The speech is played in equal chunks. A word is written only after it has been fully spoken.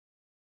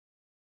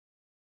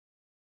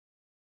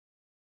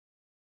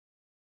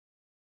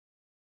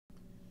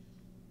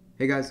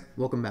Hey guys,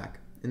 welcome back.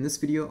 In this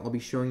video, I'll be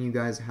showing you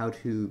guys how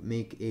to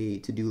make a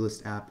to-do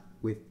list app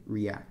with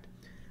React.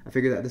 I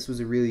figured that this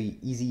was a really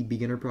easy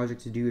beginner project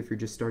to do if you're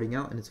just starting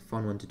out, and it's a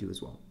fun one to do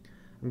as well.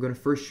 I'm going to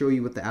first show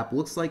you what the app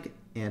looks like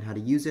and how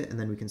to use it, and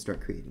then we can start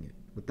creating it.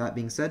 With that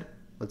being said,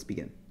 let's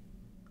begin.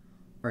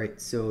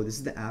 Alright, so this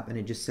is the app, and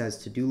it just says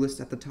to-do list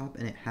at the top,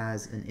 and it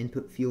has an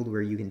input field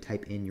where you can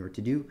type in your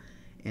to-do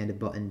and a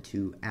button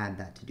to add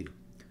that to-do.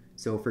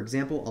 So for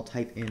example, I'll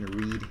type in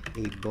read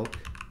a book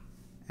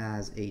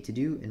as a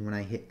to-do, and when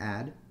I hit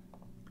add,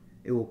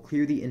 it will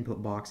clear the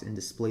input box and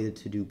display the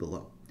to-do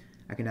below.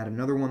 I can add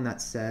another one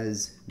that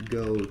says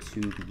go to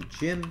the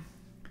gym,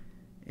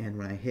 and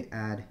when I hit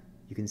add,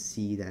 you can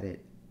see that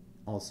it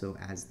also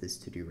adds this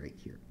to-do right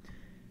here.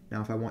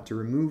 Now if I want to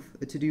remove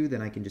a to-do,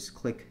 then I can just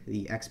click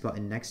the X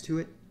button next to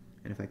it,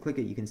 and if I click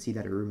it, you can see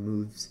that it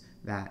removes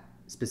that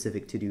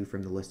specific to-do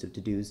from the list of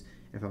to-dos.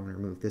 If I want to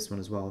remove this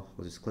one as well,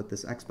 I'll just click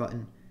this X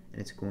button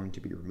and it's going to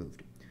be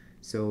removed.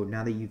 So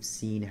now that you've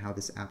seen how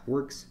this app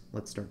works,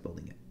 let's start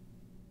building it.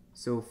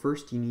 So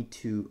first you need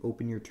to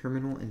open your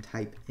terminal and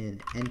type in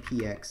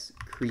npx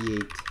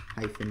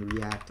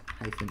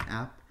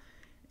create-react-app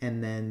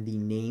and then the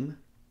name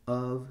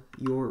of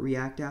your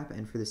React app,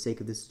 and for the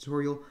sake of this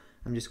tutorial,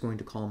 I'm just going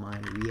to call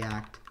mine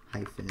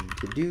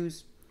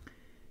React-to-dos,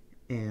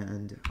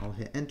 and I'll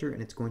hit enter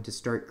and it's going to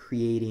start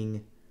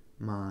creating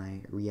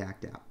my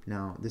React app.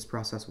 Now this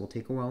process will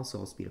take a while, so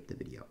I'll speed up the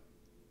video.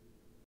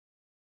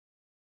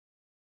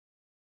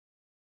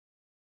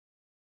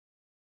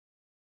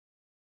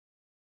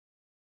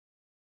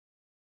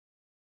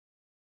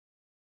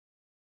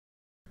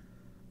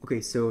 Okay,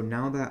 so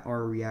now that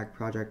our React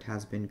project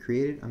has been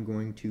created, I'm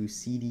going to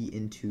cd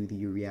into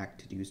the React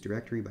to-dos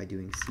directory by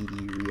doing cd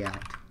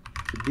react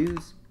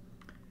to-dos,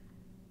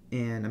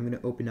 and I'm going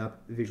to open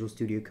up Visual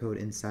Studio Code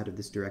inside of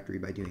this directory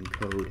by doing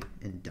code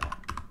and dot.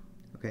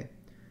 Okay,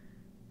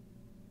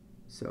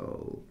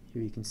 so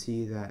here you can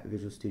see that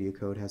Visual Studio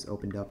Code has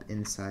opened up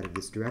inside of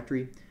this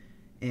directory,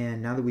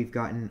 and now that we've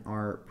gotten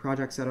our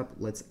project set up,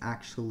 let's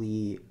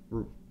actually,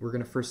 we're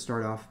going to first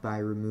start off by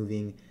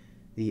removing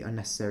the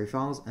unnecessary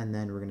files, and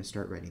then we're going to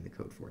start writing the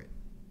code for it.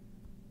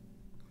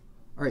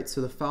 Alright, so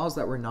the files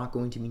that we're not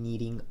going to be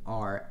needing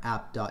are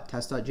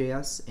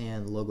app.test.js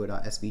and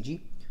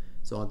logo.svg,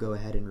 so I'll go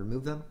ahead and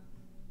remove them.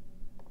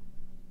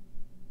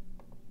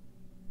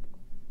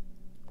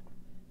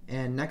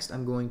 And next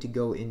I'm going to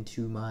go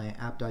into my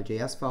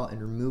app.js file and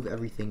remove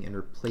everything and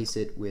replace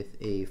it with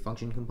a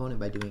function component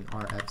by doing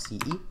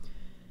rfce.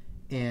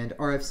 And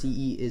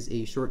rfce is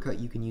a shortcut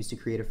you can use to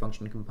create a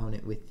function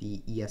component with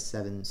the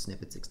ES7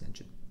 snippets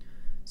extension.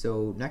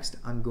 So next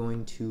I'm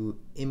going to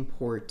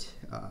import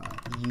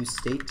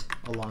useState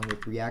along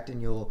with React, and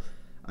you'll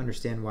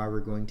understand why we're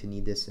going to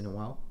need this in a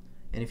while.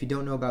 And if you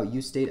don't know about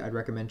useState, I'd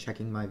recommend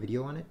checking my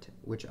video on it,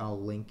 which I'll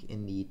link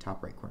in the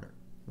top right corner.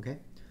 Okay,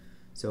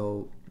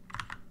 so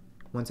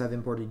once I've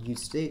imported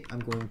useState, I'm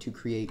going to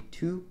create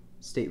two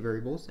state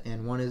variables,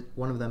 and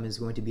one of them is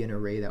going to be an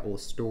array that will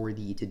store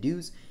the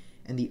to-dos,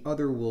 and the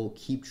other will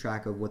keep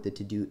track of what the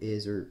to-do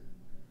is or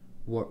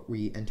what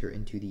we enter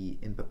into the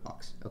input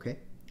box. Okay,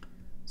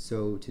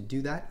 so to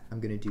do that, I'm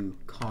going to do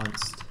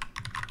const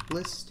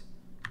list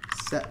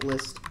set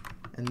list,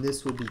 and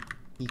this will be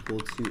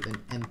equal to an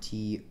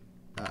empty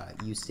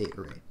useState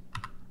array.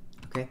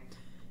 Okay,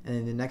 and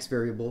then the next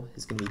variable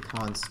is going to be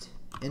const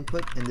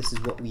input, and this is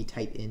what we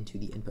type into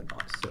the input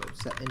box. So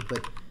set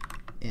input,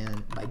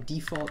 and by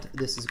default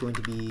this is going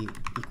to be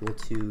equal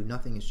to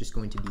nothing. It's just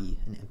going to be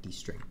an empty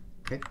string.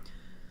 Okay,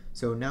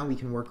 so now we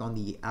can work on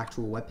the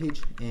actual web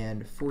page,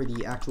 and for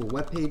the actual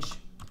web page,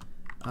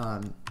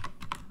 I'm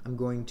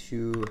going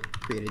to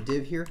create a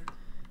div here,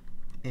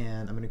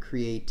 and I'm going to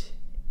create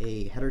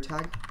a header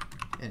tag,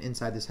 and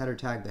inside this header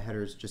tag, the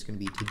header is just going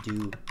to be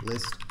to-do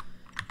list,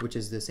 which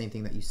is the same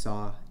thing that you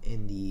saw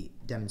in the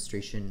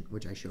demonstration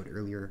which I showed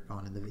earlier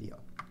on in the video.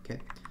 Okay,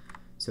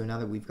 so now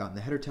that we've gotten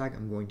the header tag,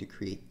 I'm going to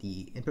create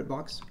the input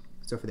box.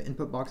 So for the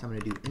input box, I'm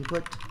going to do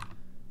input,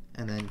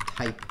 and then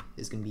type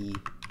is going to be,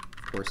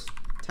 of course,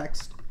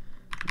 text.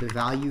 The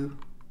value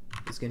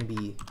is going to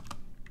be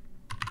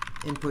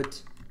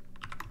input,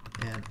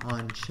 and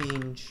on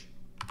change,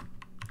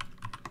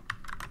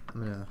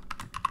 I'm going to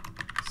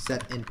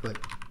set input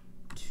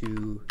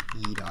to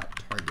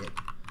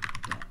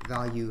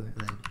e.target.value and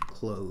then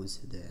close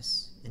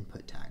this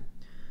input tag.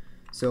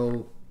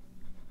 So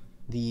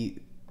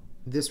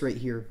this right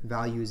here,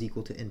 value is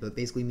equal to input,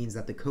 basically means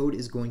that the code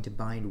is going to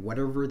bind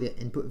whatever the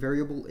input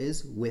variable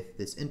is with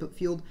this input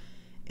field,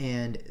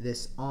 and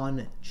this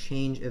on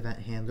change event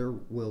handler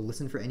will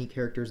listen for any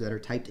characters that are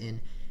typed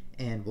in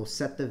and will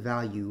set the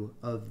value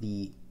of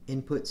the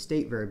input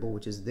state variable,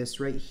 which is this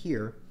right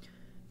here,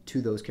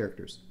 to those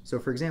characters. So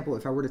for example,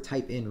 if I were to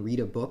type in read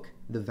a book,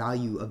 the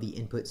value of the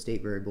input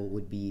state variable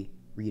would be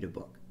read a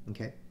book.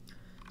 Okay,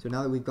 so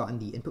now that we've gotten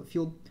the input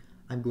field,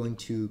 I'm going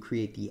to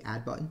create the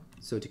add button.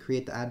 So to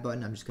create the add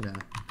button, I'm just going to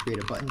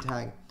create a button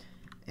tag,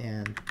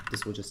 and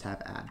this will just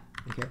have add.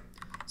 Okay,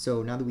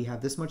 So now that we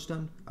have this much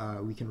done,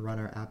 we can run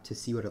our app to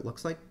see what it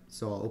looks like.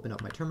 So I'll open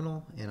up my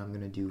terminal and I'm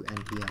going to do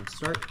npm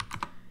start,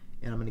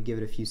 and I'm going to give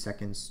it a few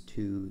seconds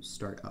to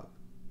start up.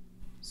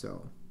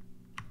 So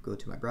go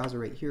to my browser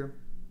right here.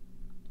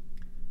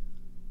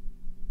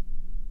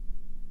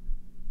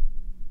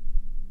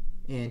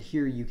 And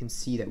here you can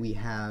see that we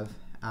have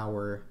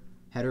our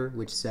header,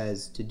 which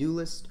says to-do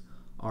list,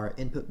 our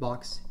input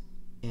box,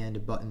 and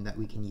a button that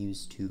we can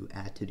use to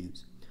add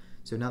to-dos.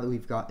 So now that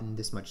we've gotten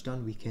this much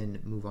done, we can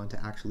move on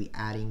to actually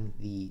adding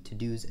the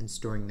to-dos and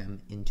storing them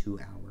into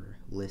our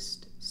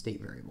list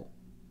state variable.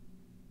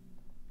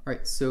 All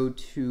right, so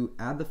to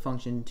add the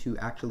function to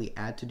actually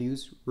add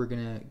to-dos, we're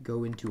gonna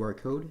go into our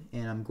code,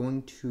 and I'm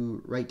going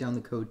to write down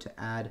the code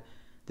to add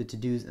the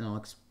to-dos, and I'll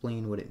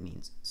explain what it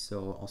means.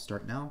 So I'll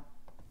start now.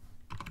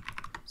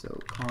 So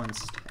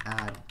const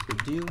add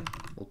to-do,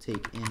 we'll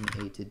take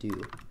in a to-do,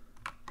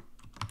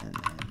 and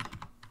then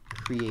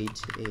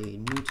create a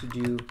new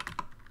to-do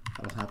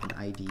that'll have an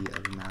ID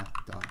of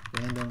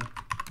math.random,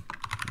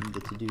 and the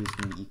to-do is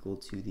going to be equal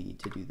to the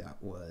to-do that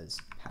was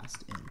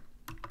passed in.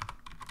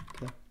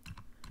 Okay.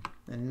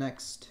 And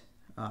next,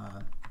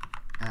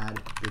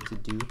 add the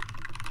to-do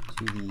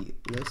to the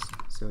list.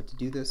 So to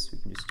do this, we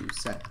can just do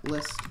set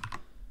list,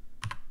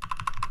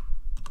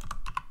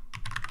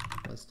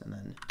 and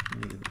then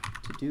new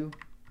to-do,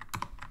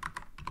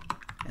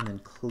 and then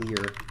clear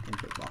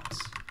input box.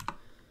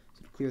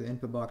 So to clear the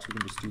input box, we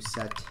can just do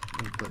set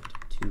input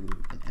to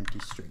an empty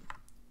string.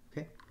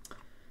 Okay.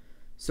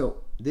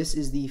 So this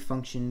is the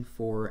function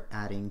for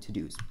adding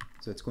to-dos.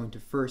 So it's going to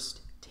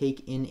first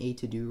take in a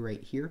to-do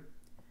right here,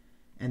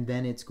 and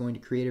then it's going to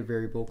create a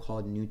variable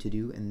called new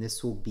to-do, and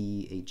this will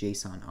be a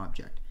JSON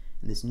object.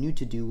 And this new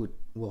to-do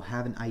will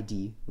have an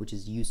ID, which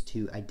is used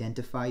to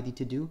identify the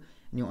to-do,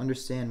 and you'll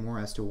understand more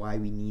as to why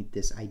we need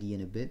this ID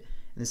in a bit.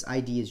 And this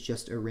ID is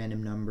just a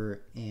random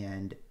number,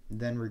 and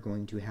then we're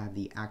going to have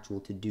the actual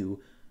to-do,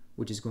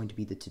 which is going to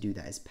be the to-do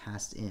that is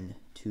passed in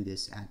to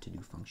this add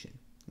to-do function.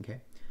 Okay.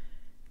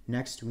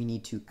 Next, we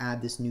need to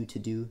add this new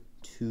to-do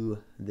to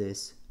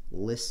this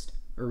list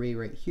array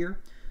right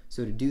here.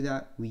 So to do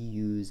that, we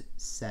use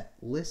set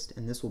list,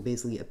 and this will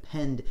basically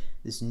append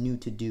this new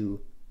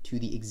to-do to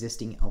the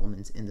existing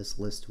elements in this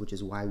list, which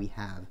is why we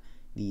have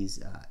these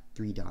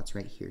 3 dots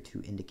right here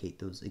to indicate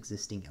those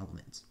existing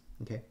elements.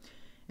 Okay.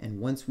 And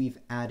once we've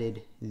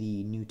added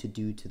the new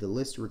to-do to the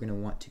list, we're going to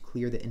want to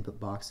clear the input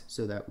box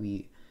so that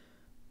the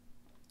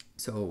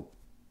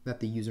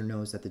user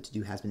knows that the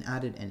to-do has been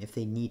added, and if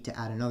they need to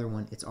add another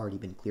one, it's already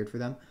been cleared for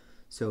them.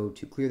 So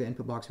to clear the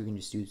input box, we can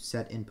just do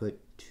set input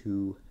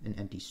to an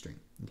empty string.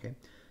 Okay.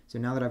 So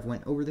now that I've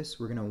went over this,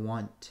 we're going to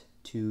want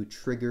to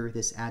trigger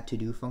this add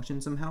to-do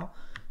function somehow.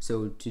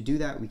 So to do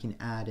that, we can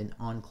add an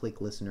on-click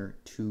listener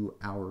to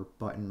our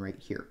button right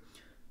here.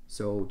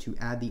 So to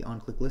add the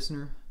on-click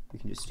listener, we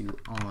can just do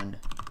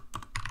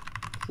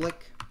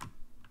on-click.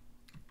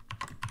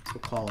 So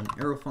call an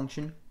arrow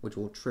function, which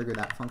will trigger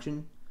that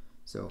function.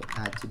 So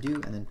add to-do,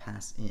 and then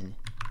pass in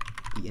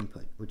the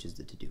input, which is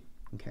the to-do.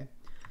 Okay.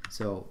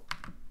 So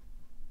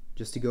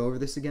just to go over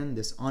this again,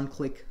 this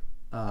on-click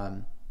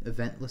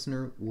event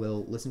listener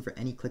will listen for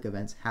any click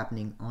events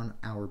happening on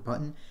our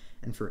button,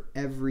 and for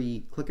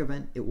every click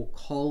event, it will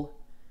call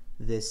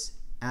this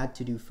add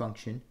to-do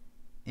function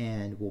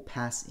and will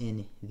pass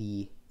in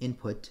the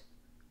input,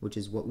 which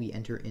is what we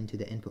enter into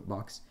the input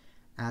box,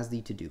 as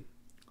the to-do.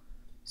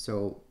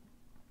 So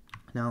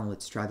now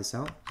let's try this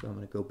out. So I'm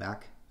going to go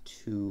back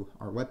to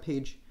our web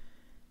page,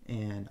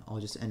 and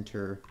I'll just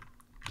enter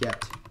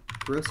get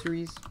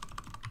groceries,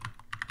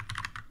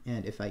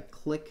 and if I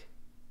click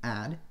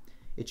add,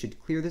 it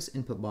should clear this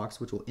input box,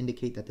 which will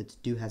indicate that the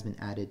to-do has been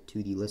added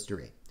to the list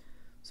array.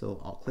 So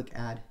I'll click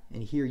add,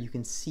 and here you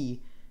can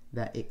see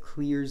that it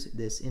clears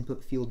this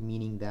input field,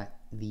 meaning that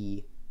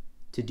the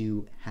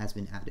to-do has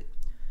been added.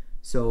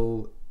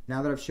 So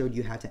now that I've showed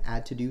you how to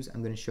add to-dos,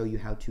 I'm going to show you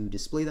how to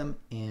display them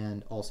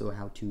and also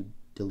how to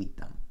delete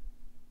them.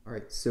 All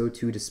right, so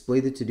to display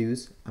the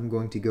to-dos, I'm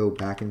going to go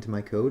back into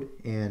my code,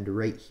 and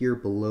right here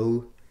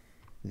below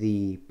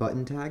the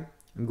button tag,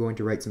 I'm going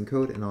to write some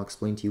code, and I'll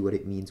explain to you what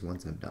it means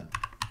once I'm done.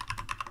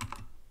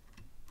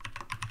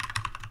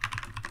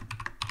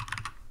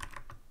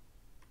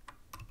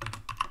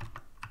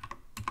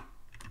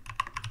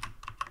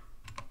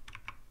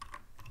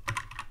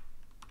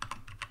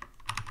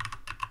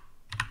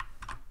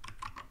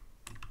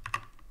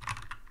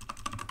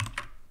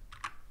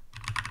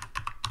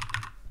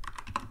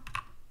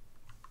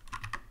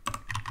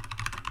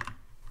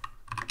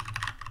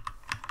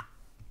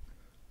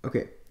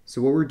 Okay,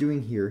 so what we're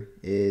doing here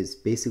is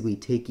basically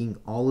taking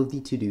all of the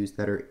to-dos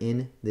that are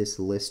in this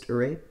list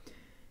array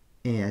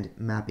and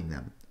mapping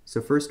them. So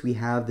first we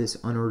have this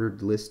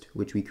unordered list,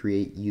 which we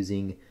create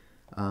using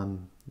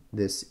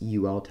this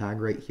UL tag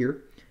right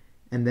here.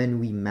 And then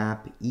we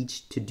map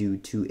each to-do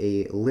to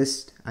a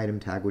list item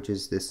tag, which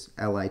is this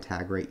li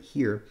tag right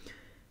here.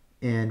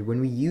 And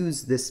when we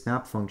use this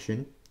map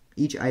function,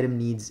 each item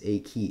needs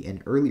a key.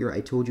 And earlier I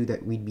told you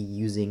that we'd be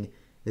using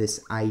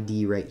this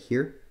ID right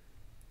here.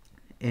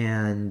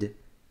 And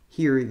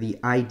here the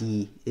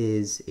ID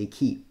is a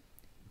key,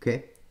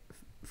 okay,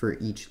 for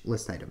each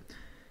list item.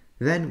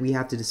 Then we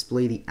have to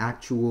display the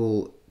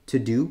actual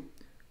to-do,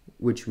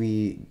 which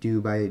we do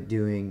by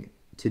doing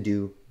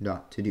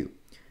to-do.to-do.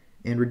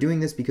 And we're doing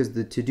this because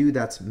the to-do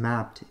that's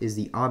mapped is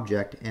the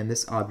object, and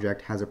this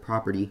object has a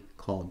property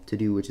called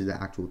to-do, which is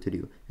the actual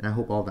to-do. And I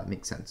hope all that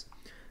makes sense.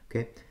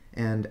 Okay.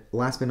 And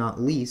last but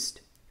not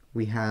least,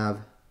 we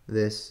have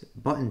this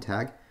button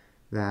tag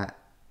that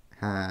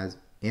has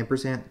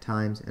ampersand,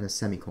 times, and a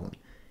semicolon.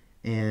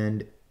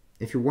 And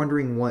if you're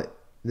wondering what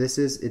this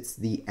is, it's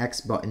the X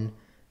button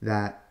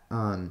that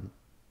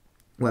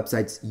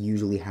websites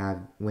usually have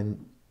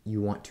when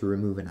you want to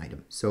remove an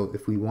item. So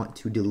if we want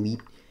to delete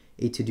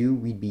a to-do,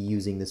 we'd be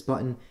using this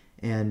button,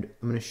 and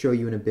I'm going to show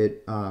you in a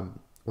bit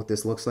what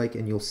this looks like,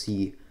 and you'll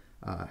see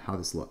how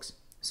this looks.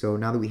 So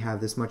now that we have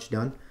this much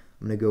done,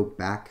 I'm going to go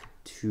back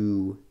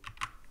to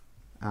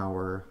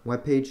our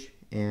web page,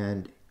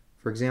 and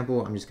for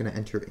example, I'm just going to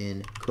enter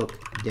in cook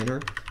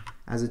dinner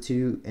as a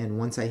to-do, and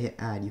once I hit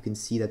add, you can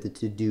see that the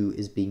to-do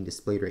is being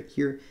displayed right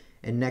here,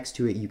 and next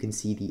to it you can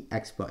see the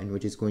X button,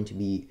 which is going to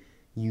be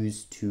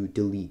used to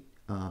delete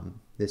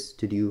this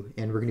to-do,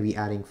 and we're going to be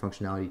adding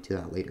functionality to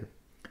that later.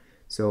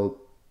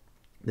 So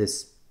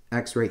this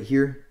X right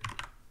here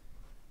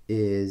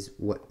is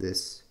what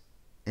this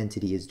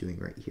entity is doing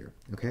right here,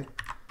 okay?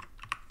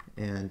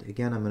 And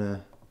again, I'm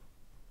gonna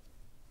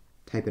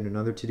type in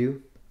another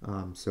to-do.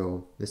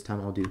 So this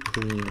time I'll do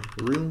clean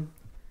room,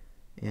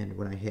 and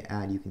when I hit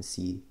add, you can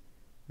see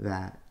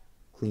that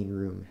clean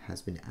room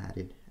has been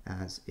added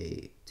as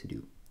a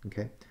to-do,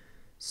 okay?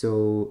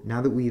 So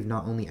now that we've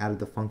not only added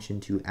the function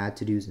to add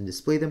to-dos and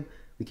display them,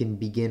 we can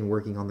begin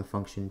working on the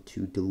function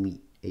to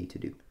delete a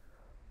to-do.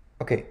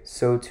 Okay,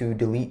 so to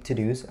delete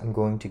to-dos, I'm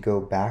going to go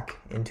back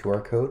into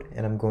our code,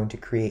 and I'm going to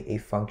create a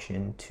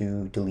function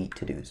to delete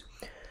to-dos.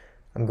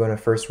 I'm going to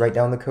first write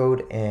down the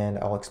code, and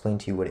I'll explain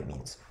to you what it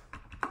means.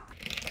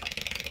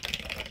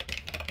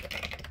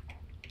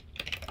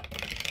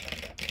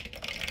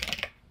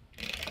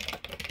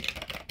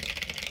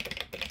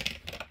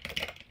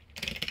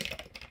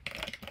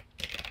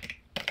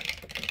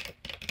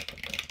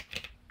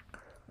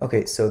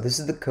 Okay, so this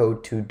is the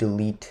code to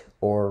delete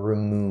or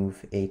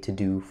remove a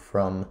to-do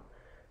from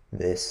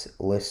this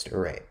list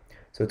array.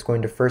 So it's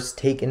going to first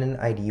take in an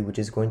ID, which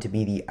is going to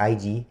be the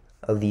ID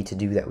of the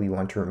to-do that we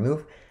want to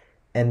remove,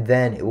 and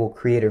then it will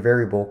create a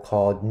variable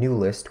called new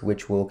list,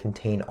 which will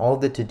contain all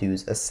the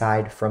to-dos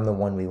aside from the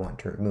one we want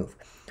to remove.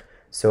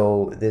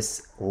 So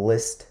this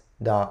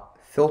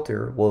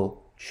list.filter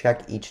will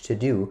check each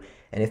to-do,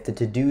 and if the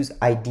to-do's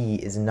ID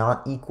is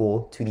not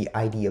equal to the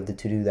ID of the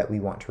to-do that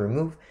we want to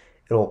remove,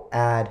 it'll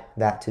add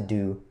that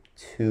to-do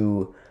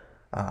to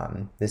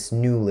this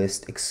new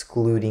list,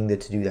 excluding the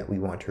to-do that we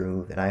want to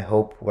remove. And I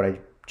hope what I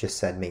just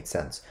said made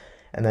sense.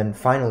 And then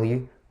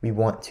finally, we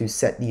want to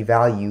set the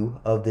value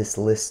of this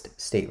list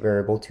state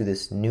variable to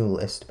this new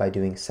list by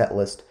doing set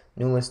list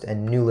new list,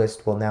 and new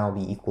list will now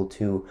be equal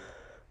to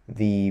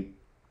the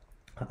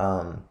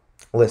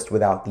list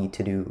without the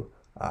to-do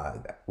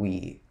that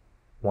we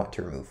want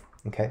to remove.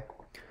 Okay,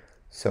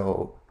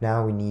 so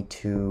now we need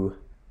to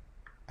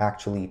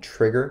actually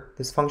trigger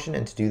this function,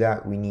 and to do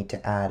that we need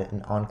to add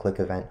an on-click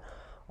event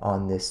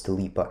on this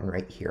delete button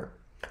right here.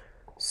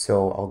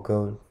 So I'll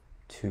go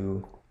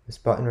to this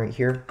button right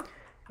here,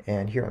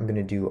 and here I'm going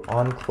to do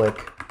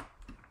on-click,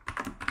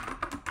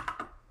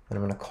 and I'm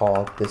going to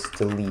call this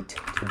delete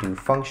to-do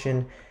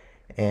function,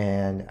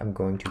 and I'm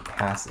going to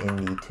pass in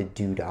the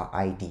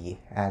to-do.id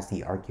as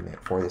the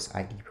argument for this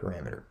ID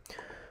parameter.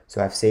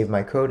 So I've saved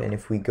my code, and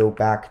if we go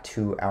back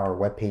to our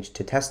web page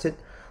to test it,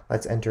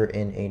 let's enter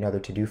in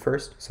another to-do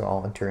first. So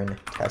I'll enter in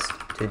test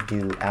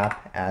to-do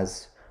app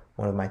as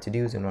one of my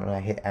to-dos, and when I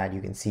hit add,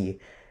 you can see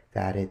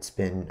that it's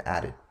been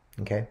added.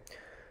 Okay,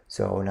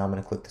 so now I'm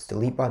going to click this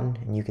delete button,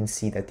 and you can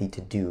see that the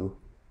to-do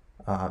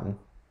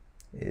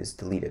is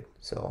deleted.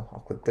 So I'll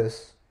click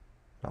this,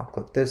 and I'll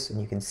click this,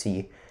 and you can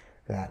see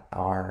that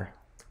our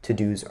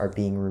to-dos are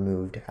being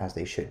removed as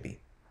they should be.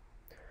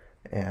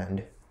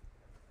 And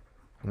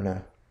I'm going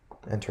to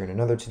enter in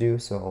another to-do.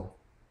 So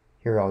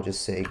here I'll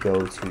just say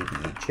go to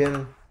the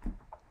gym,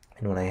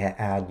 and when I hit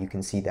add, you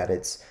can see that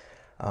it's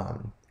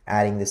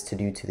adding this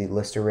to-do to the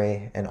list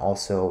array and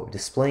also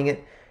displaying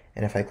it.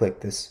 And if I click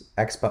this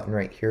X button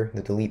right here,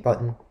 the delete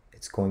button,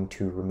 it's going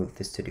to remove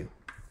this to-do.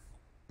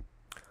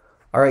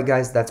 Alright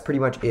guys, that's pretty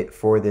much it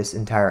for this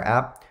entire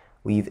app.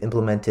 We've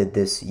implemented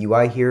this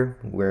UI here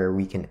where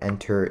we can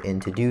enter in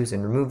to-dos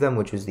and remove them,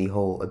 which was the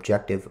whole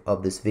objective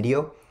of this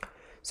video.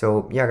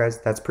 So yeah guys,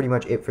 that's pretty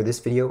much it for this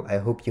video. I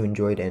hope you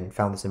enjoyed and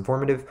found this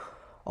informative.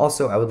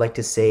 Also, I would like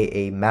to say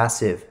a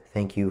massive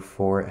thank you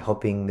for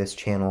helping this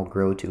channel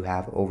grow to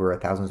have over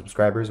 1,000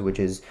 subscribers, which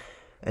is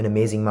an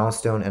amazing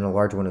milestone and a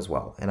large one as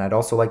well. And I'd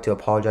also like to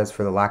apologize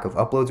for the lack of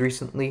uploads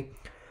recently,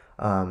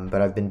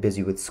 but I've been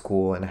busy with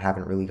school and I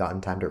haven't really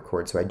gotten time to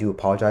record, so I do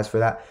apologize for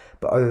that.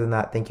 But other than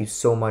that, thank you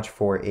so much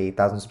for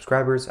 1,000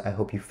 subscribers. I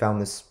hope you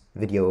found this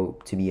video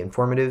to be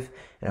informative,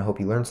 and I hope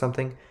you learned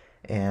something.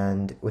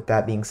 And with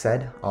that being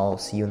said, I'll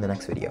see you in the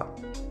next video.